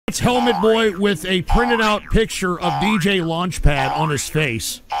It's Helmet Boy with a printed out picture of DJ Launchpad on his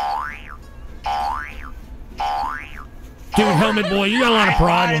face. Dude, Helmet Boy, you got a lot of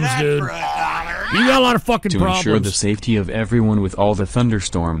problems, dude. You got a lot of fucking problems. To ensure the safety of everyone with all the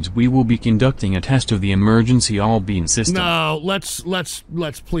thunderstorms, we will be conducting a test of the emergency all-beam system. No, let's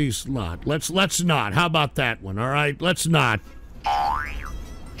please not. Let's not. How about that one, all right? Let's not.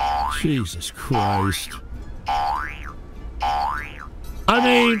 Jesus Christ. I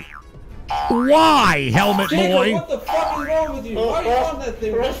mean, why, Helmet Boy? What the fuck is wrong with you? Why are you on that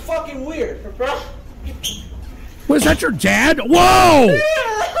thing? That's fucking weird. Was that your dad? Whoa!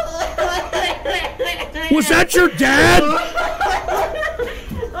 Was that your dad?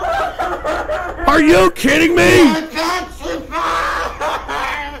 Are you kidding me?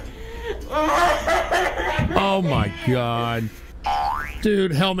 Oh my God.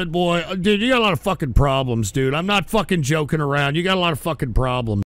 Dude, Helmet Boy. Dude, you got a lot of fucking problems, dude. I'm not fucking joking around. You got a lot of fucking problems.